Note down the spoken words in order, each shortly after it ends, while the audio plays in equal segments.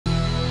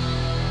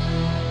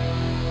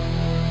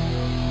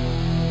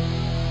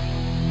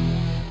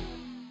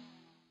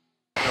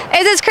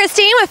This is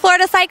Christine with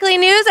Florida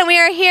Cycling News, and we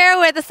are here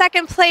with the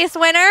second place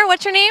winner.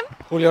 What's your name?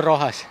 Julio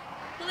Rojas.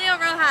 Julio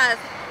Rojas.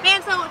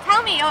 Man, so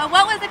tell me,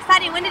 what was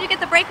exciting? When did you get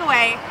the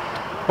breakaway?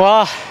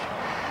 Well,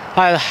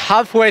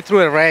 halfway through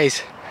the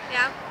race,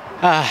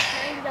 a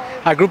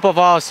group of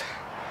us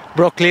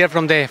broke clear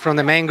from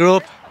the main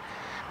group.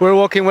 We were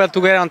walking well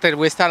together until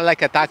we started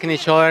like attacking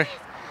each other,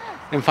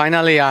 and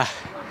finally I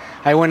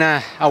went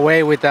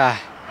away with El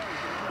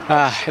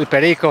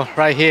Perico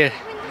right here.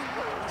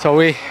 So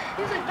we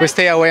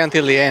stay away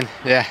until the end.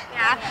 Yeah.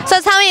 So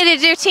tell me,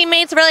 did your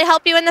teammates really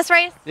help you in this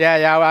race?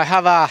 Yeah. I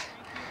have a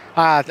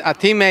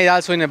teammate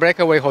also in the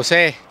breakaway,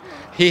 Jose.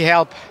 He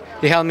helped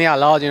me a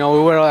lot. You know,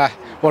 we were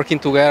working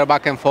together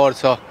back and forth,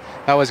 so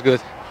that was good.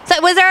 So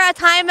was there a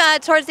time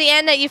towards the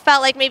end that you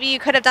felt like maybe you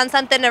could have done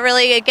something to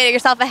really get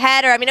yourself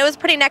ahead? Or I mean, it was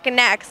pretty neck and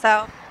neck.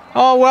 So.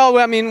 Oh well,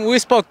 I mean, we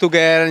spoke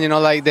together. You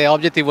know, like the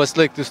objective was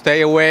like to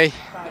stay away.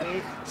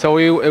 So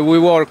we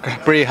worked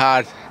pretty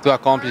hard to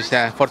accomplish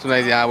that.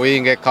 Fortunately, we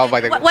didn't get caught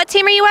by the. What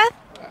team are you with?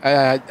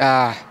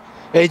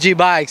 AG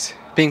Bikes,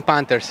 Pink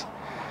Panthers.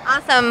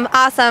 Awesome.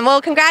 Well,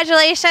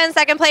 congratulations.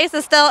 Second place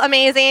is still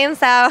amazing.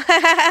 So,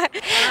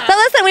 so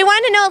listen, we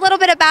wanted to know a little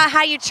bit about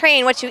how you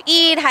train, what you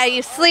eat, how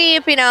you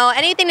sleep. You know,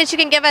 anything that you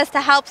can give us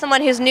to help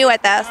someone who's new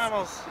at this.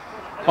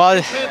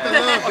 Well,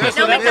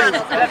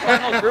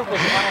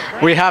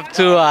 we have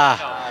to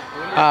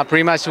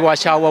pretty much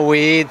watch out what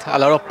we eat. A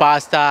lot of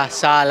pasta,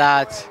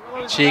 salads,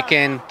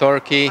 chicken,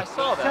 turkey,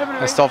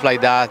 and stuff like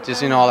that.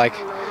 Just, you know, like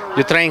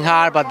you train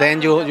hard, but then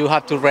you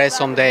have to rest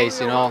some days.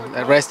 You know,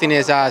 resting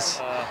is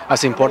as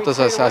important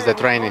as the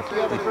training.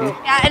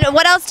 Yeah, and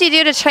what else do you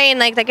do to train,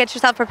 like to get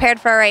yourself prepared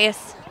for a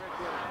race?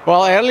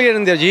 Well, earlier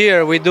in the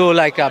year we do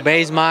like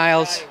base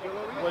miles,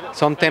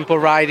 some tempo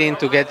riding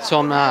to get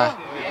some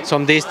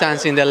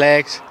distance in the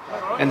legs,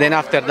 and then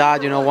after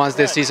that, you know, once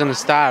the season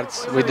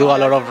starts, we do a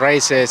lot of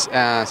races,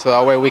 so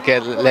that way we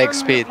get leg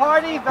speed.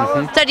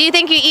 So do you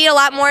think you eat a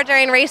lot more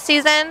during race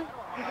season?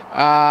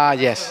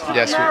 Yes.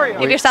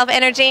 Give yourself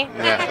energy?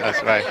 Yeah,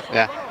 that's right,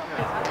 yeah.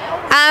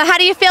 How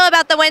do you feel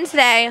about the win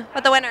today,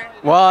 with the winner?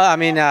 Well, I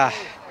mean,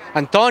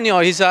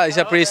 Antonio, he's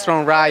a pretty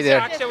strong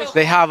rider.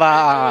 They have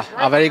a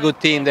very good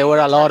team. There were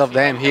a lot of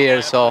them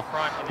here, so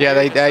yeah,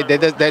 they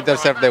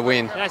deserve the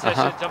win.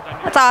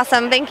 That's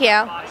awesome. Thank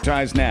you.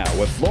 Ties now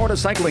with Florida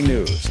Cycling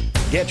News.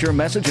 Get your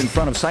message in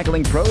front of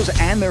cycling pros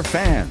and their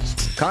fans.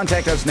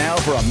 Contact us now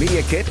for a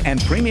media kit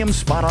and premium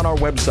spot on our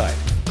website.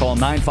 Call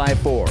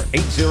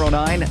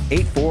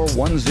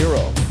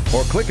 954-809-8410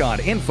 or click on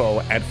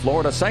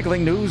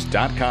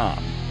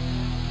info@floridacyclingnews.com.